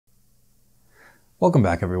Welcome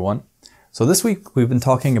back, everyone. So this week we've been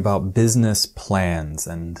talking about business plans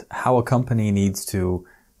and how a company needs to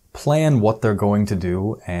plan what they're going to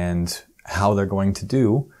do and how they're going to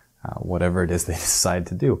do whatever it is they decide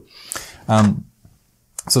to do.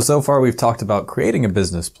 So far we've talked about creating a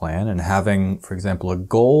business plan and having, for example, a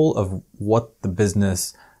goal of what the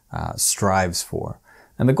business strives for.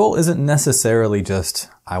 And the goal isn't necessarily just,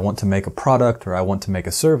 I want to make a product or I want to make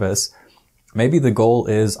a service. Maybe the goal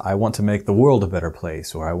is, I want to make the world a better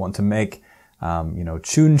place, or I want to make,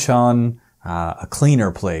 Chuncheon a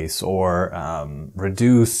cleaner place, or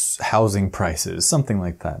reduce housing prices, something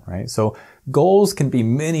like that, right? So goals can be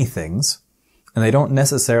many things, and they don't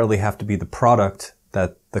necessarily have to be the product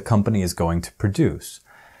that the company is going to produce.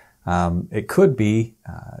 It could be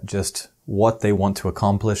just what they want to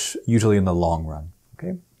accomplish, usually in the long run.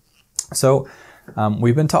 Okay, so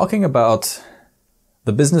we've been talking about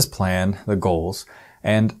the business plan, the goals,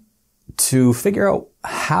 and to figure out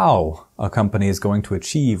how a company is going to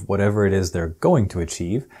achieve whatever it is they're going to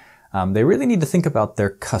achieve, they really need to think about their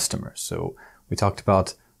customers. So we talked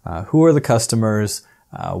about who are the customers,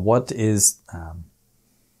 what are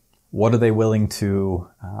they willing to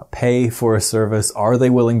pay for a service? Are they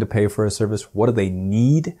willing to pay for a service? What do they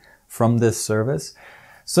need from this service?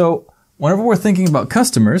 So whenever we're thinking about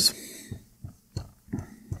customers,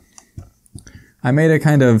 I made a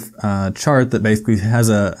kind of chart that basically has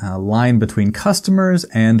a line between customers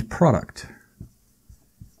and product.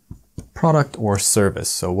 Product or service.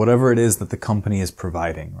 So whatever it is that the company is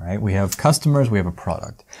providing, right? We have customers, we have a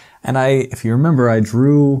product. And if you remember, I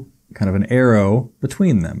drew kind of an arrow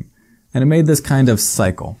between them. And it made this kind of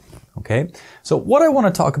cycle. Okay? So what I want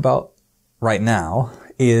to talk about right now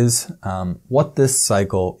is what this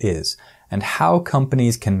cycle is and how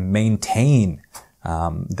companies can maintain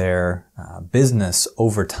their business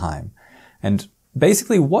over time. And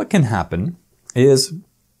basically what can happen is,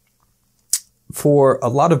 for a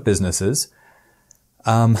lot of businesses,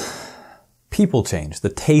 people change, the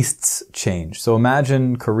tastes change. So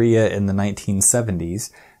imagine Korea in the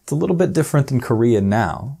 1970s. It's a little bit different than Korea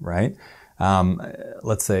now, right?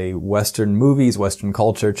 Let's say Western movies, Western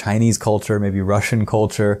culture, Chinese culture, maybe Russian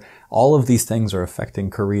culture. All of these things are affecting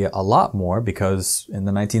Korea a lot more because in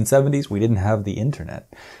the 1970s, we didn't have the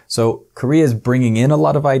internet. So Korea is bringing in a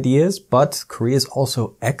lot of ideas, but Korea is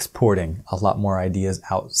also exporting a lot more ideas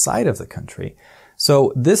outside of the country.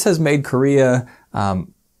 So this has made Korea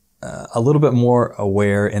a little bit more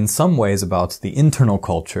aware in some ways about the internal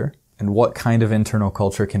culture and what kind of internal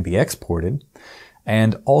culture can be exported.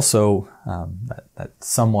 And also, that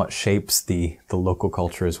somewhat shapes the local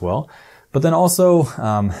culture as well. But then also,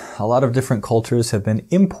 a lot of different cultures have been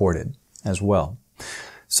imported as well.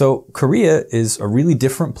 So Korea is a really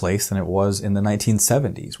different place than it was in the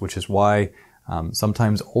 1970s, which is why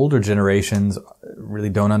sometimes older generations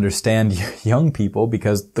really don't understand young people,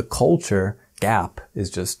 because the culture gap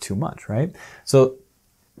is just too much, right? So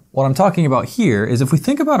what I'm talking about here is, if we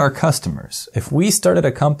think about our customers, if we started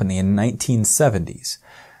a company in 1970s,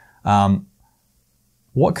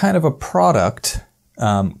 what kind of a product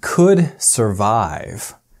could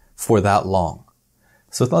survive for that long?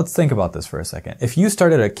 So let's think about this for a second. If you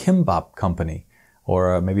started a kimbap company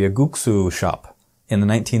or maybe a guksu shop in the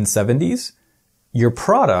 1970s, your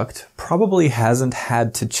product probably hasn't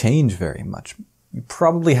had to change very much. You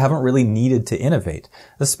probably haven't really needed to innovate,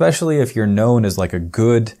 especially if you're known as like a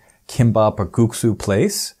good kimbap or guksu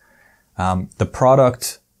place. The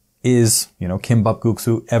product is, kimbap,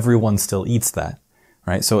 guksu, everyone still eats that,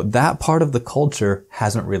 right? So that part of the culture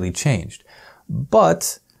hasn't really changed.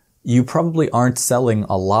 But you probably aren't selling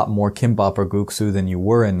a lot more kimbap or guksu than you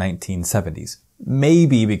were in 1970s.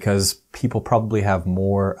 Maybe because people probably have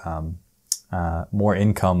more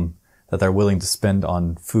income that they're willing to spend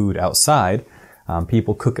on food outside.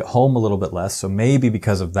 People cook at home a little bit less, so maybe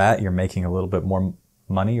because of that, you're making a little bit more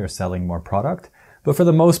money or selling more product. But for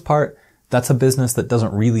the most part, that's a business that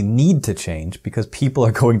doesn't really need to change because people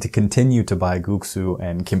are going to continue to buy guksu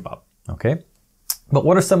and kimbap, okay? But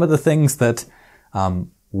what are some of the things that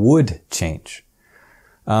would change?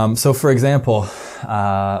 So for example,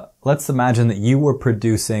 let's imagine that you were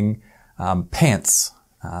producing pants,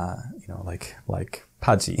 like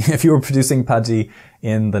paji. If you were producing paji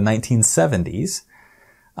in the 1970s,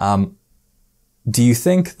 do you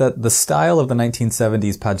think that the style of the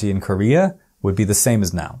 1970s paji in Korea would be the same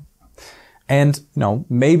as now? And,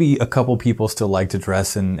 maybe a couple people still like to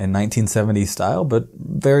dress in 1970s style, but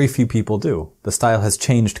very few people do. The style has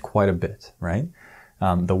changed quite a bit, right?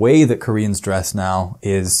 The way that Koreans dress now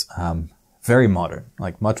is very modern,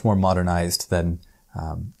 like much more modernized than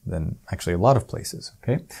actually a lot of places,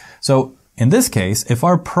 okay? So in this case, if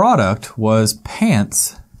our product was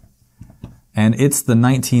pants and it's the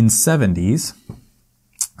 1970s,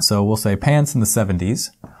 so we'll say pants in the 70s,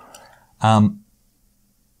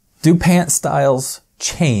 do pant styles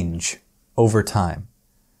change over time?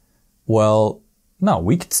 Well, no,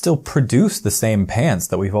 we could still produce the same pants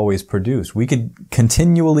that we've always produced. We could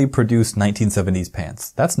continually produce 1970s pants.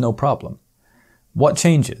 That's no problem. What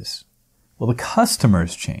changes? Well, the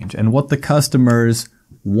customers change, and what the customers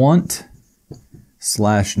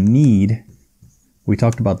want/need, we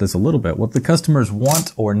talked about this a little bit, what the customers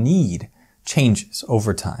want or need changes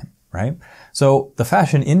over time, right? So the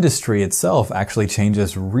fashion industry itself actually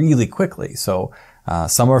changes really quickly. So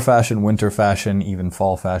summer fashion, winter fashion, even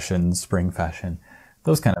fall fashion, spring fashion,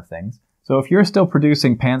 those kind of things. So if you're still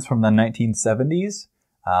producing pants from the 1970s,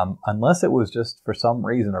 unless it was just for some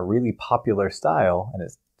reason a really popular style, and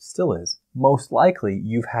it still is, most likely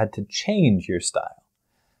you've had to change your style.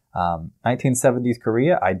 1970s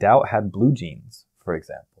Korea, I doubt, had blue jeans, for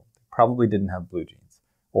example. Probably didn't have blue jeans.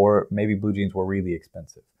 Or maybe blue jeans were really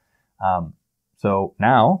expensive. So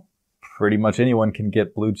now, pretty much anyone can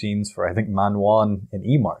get blue jeans for, I think, manwon in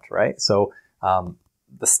E-Mart, right? So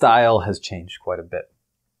the style has changed quite a bit.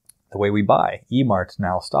 The way we buy, E-Mart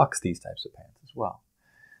now stocks these types of pants as well.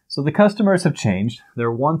 So the customers have changed.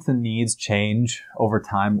 Their wants and needs change over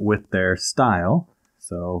time with their style.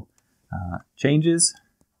 So changes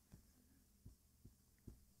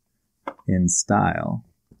in style,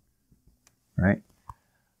 right?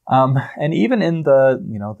 And even in the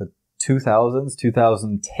 2000s,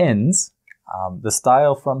 2010s, the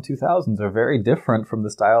style from 2000s are very different from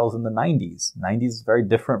the styles in the 90s. 90s is very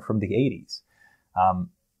different from the 80s.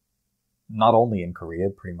 Not only in Korea,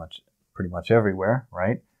 pretty much everywhere,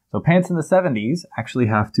 right? So pants in the 70s actually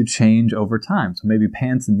have to change over time. So maybe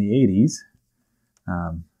pants in the 80s,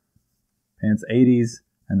 pants 80s,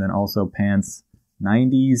 and then also pants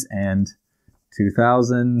 90s and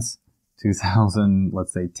 2000s,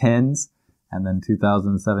 let's say 10s, and then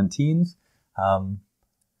 2017s. I'm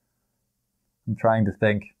trying to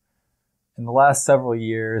think. In the last several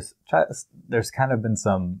years, there's kind of been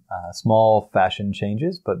some small fashion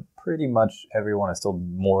changes, but pretty much everyone is still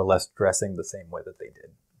more or less dressing the same way that they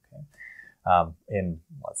did. Okay? In,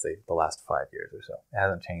 let's say, the last 5 years or so. It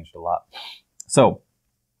hasn't changed a lot. So,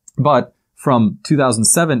 but from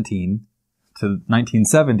 2017 to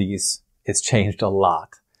 1970s, it's changed a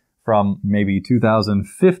lot. From maybe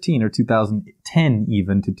 2015 or 2010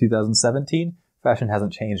 even to 2017, fashion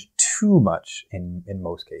hasn't changed too much in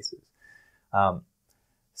most cases.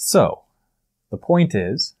 So the point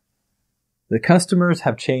is, the customers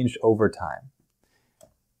have changed over time.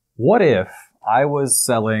 What if I was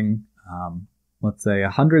selling, let's say,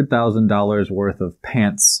 $100,000 worth of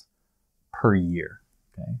pants per year?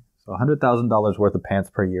 Okay, so $100,000 worth of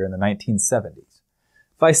pants per year in the 1970s.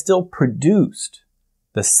 If I still produced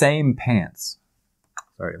the same pants,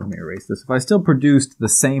 sorry, let me erase this. If I still produced the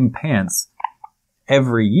same pants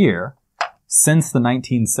every year since the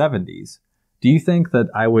 1970s, do you think that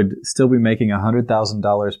I would still be making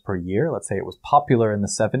 $100,000 per year? Let's say it was popular in the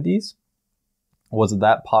 70s. Was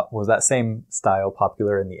that same style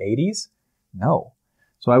popular in the 80s? No.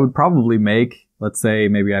 So I would probably make, let's say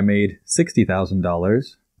maybe I made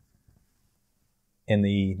 $60,000 in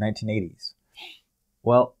the 1980s.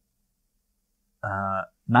 Well,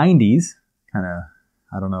 90s, kind of,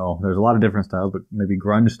 I don't know, there's a lot of different styles, but maybe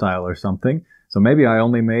grunge style or something. So maybe I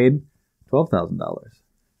only made $12,000,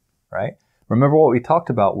 right? Remember what we talked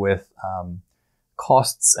about with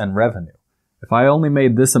costs and revenue. If I only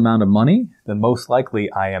made this amount of money, then most likely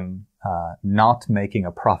I am not making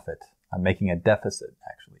a profit. I'm making a deficit,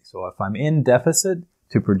 actually. So if I'm in deficit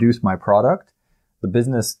to produce my product, the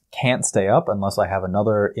business can't stay up unless I have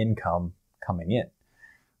another income coming in.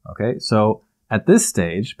 Okay, so at this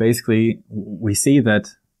stage, basically, we see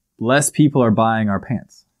that less people are buying our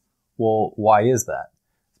pants. Well, why is that?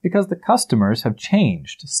 It's because the customers have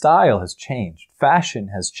changed. Style has changed. Fashion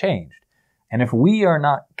has changed. And if we are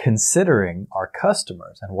not considering our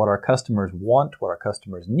customers and what our customers want, what our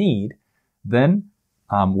customers need, then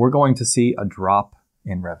we're going to see a drop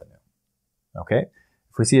in revenue. Okay?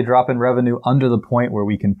 If we see a drop in revenue under the point where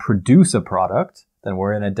we can produce a product, then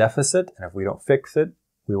we're in a deficit. And if we don't fix it,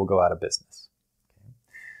 we will go out of business. Okay?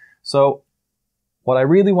 So what I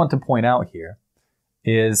really want to point out here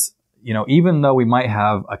is, even though we might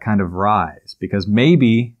have a kind of rise, because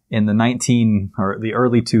maybe in the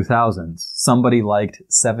early 2000s, somebody liked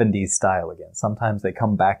 70s style again. Sometimes they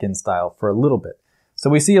come back in style for a little bit. So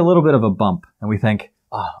we see a little bit of a bump and we think,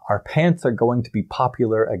 our pants are going to be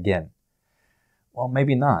popular again. Well,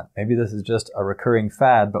 maybe not. Maybe this is just a recurring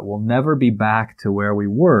fad, but we'll never be back to where we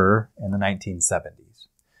were in the 1970s.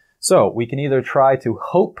 So we can either try to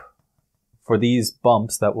hope for these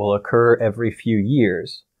bumps that will occur every few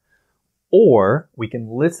years, or we can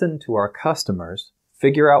listen to our customers,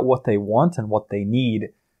 figure out what they want and what they need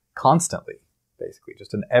constantly, basically.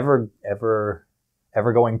 Just an ever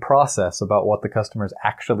going process about what the customers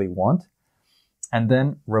actually want, and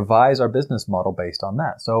then revise our business model based on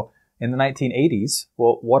that. So in the 1980s,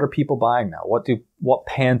 well, what are people buying now? What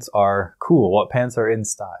pants are cool? What pants are in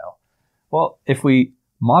style? Well, if we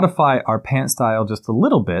modify our pant style just a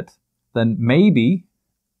little bit, then maybe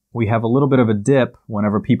we have a little bit of a dip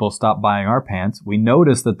whenever people stop buying our pants. We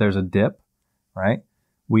notice that there's a dip, right?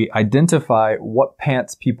 We identify what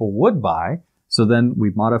pants people would buy, so then we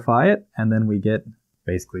modify it, and then we get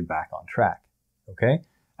basically back on track, okay?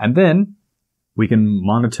 And then we can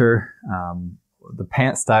monitor the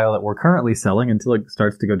pant style that we're currently selling until it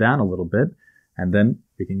starts to go down a little bit, and then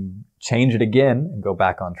we can change it again and go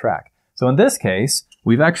back on track. So in this case,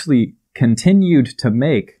 we've actually continued to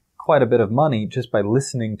make quite a bit of money just by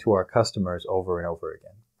listening to our customers over and over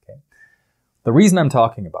again. Okay? The reason I'm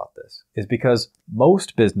talking about this is because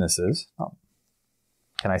most businesses,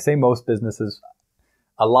 can I say most businesses?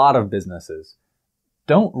 A lot of businesses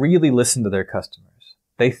don't really listen to their customers.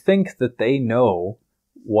 They think that they know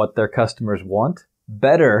what their customers want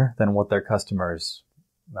better than their customers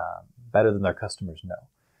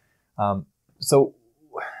know. So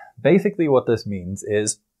basically what this means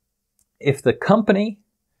is if the company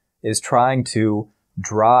is trying to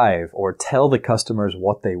drive or tell the customers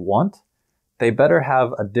what they want, they better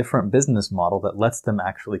have a different business model that lets them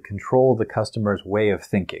actually control the customer's way of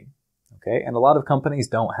thinking. Okay? And a lot of companies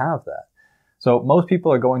don't have that. So most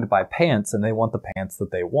people are going to buy pants and they want the pants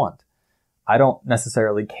that they want. I don't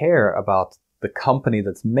necessarily care about the company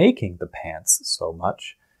that's making the pants so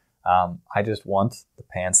much. I just want the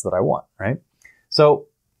pants that I want, right? So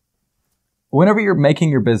whenever you're making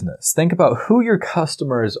your business, think about who your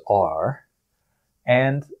customers are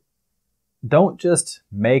and don't just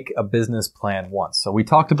make a business plan once. So we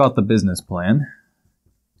talked about the business plan.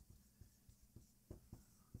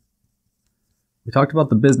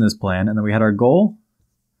 And then we had our goal.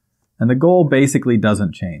 And the goal basically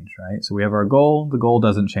doesn't change, right? So we have our goal, the goal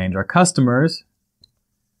doesn't change. Our customers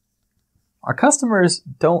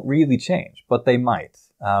don't really change, but they might.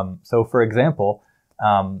 So for example,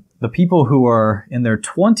 the people who are in their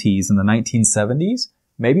 20s in the 1970s,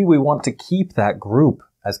 maybe we want to keep that group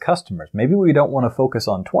as customers. Maybe we don't want to focus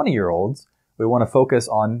on 20-year-olds. We want to focus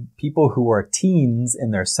on people who are teens in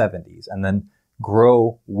their 70s and then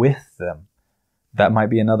grow with them. That might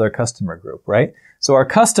be another customer group, right? So our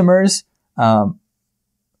customers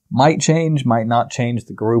might change, might not change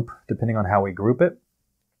the group, depending on how we group it.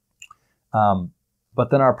 But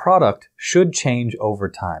then our product should change over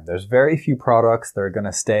time. There's very few products that are going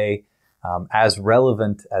to stay as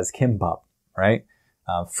relevant as kimbap, right?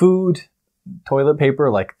 Food, toilet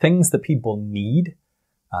paper, like things that people need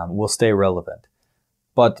will stay relevant.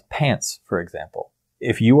 But pants, for example,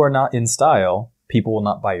 if you are not in style, people will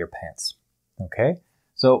not buy your pants. Okay?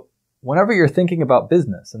 So whenever you're thinking about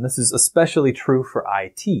business, and this is especially true for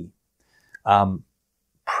IT,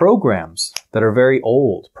 programs that are very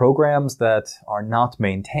old, programs that are not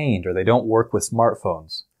maintained or they don't work with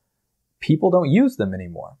smartphones, people don't use them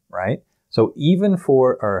anymore, right? So even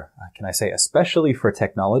especially for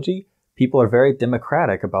technology, people are very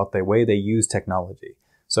democratic about the way they use technology.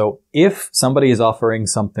 So if somebody is offering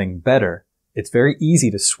something better, it's very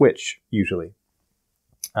easy to switch usually.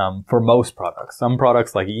 For most products. Some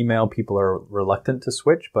products like email, people are reluctant to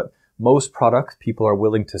switch, but most products, people are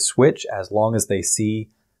willing to switch as long as they see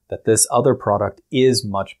that this other product is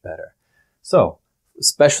much better. So,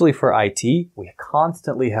 especially for IT, we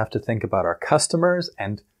constantly have to think about our customers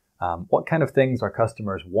and what kind of things our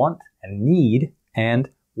customers want and need, and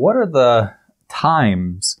what are the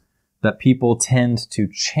times that people tend to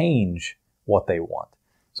change what they want.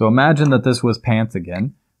 So imagine that this was pants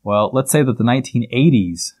again. Well, let's say that the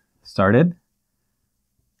 1980s started.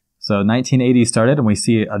 So 1980s started and we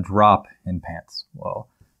see a drop in pants. Well,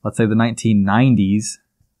 let's say the 1990s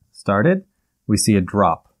started, we see a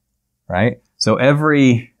drop, right? So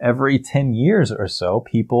every 10 years or so,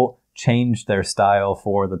 people changed their style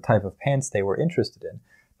for the type of pants they were interested in.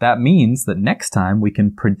 That means that next time we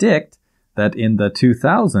can predict that in the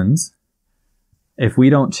 2000s, if we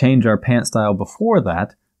don't change our pant style before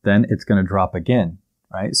that, then it's going to drop again.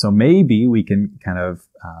 Right? So maybe we can kind of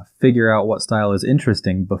figure out what style is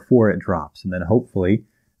interesting before it drops and then hopefully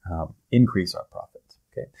increase our profits.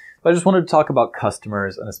 Okay. So I just wanted to talk about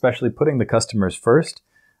customers and especially putting the customers first.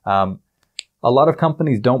 A lot of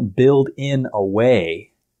companies don't build in a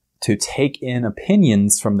way to take in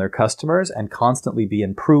opinions from their customers and constantly be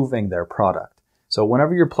improving their product. So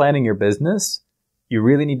whenever you're planning your business, you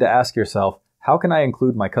really need to ask yourself, how can I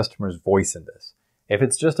include my customer's voice in this? If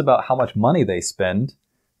it's just about how much money they spend,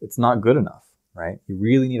 it's not good enough, right? You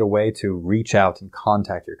really need a way to reach out and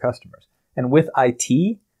contact your customers. And with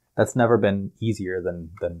IT, that's never been easier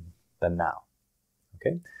than now.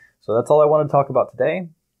 Okay? So that's all I want to talk about today.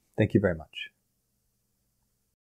 Thank you very much.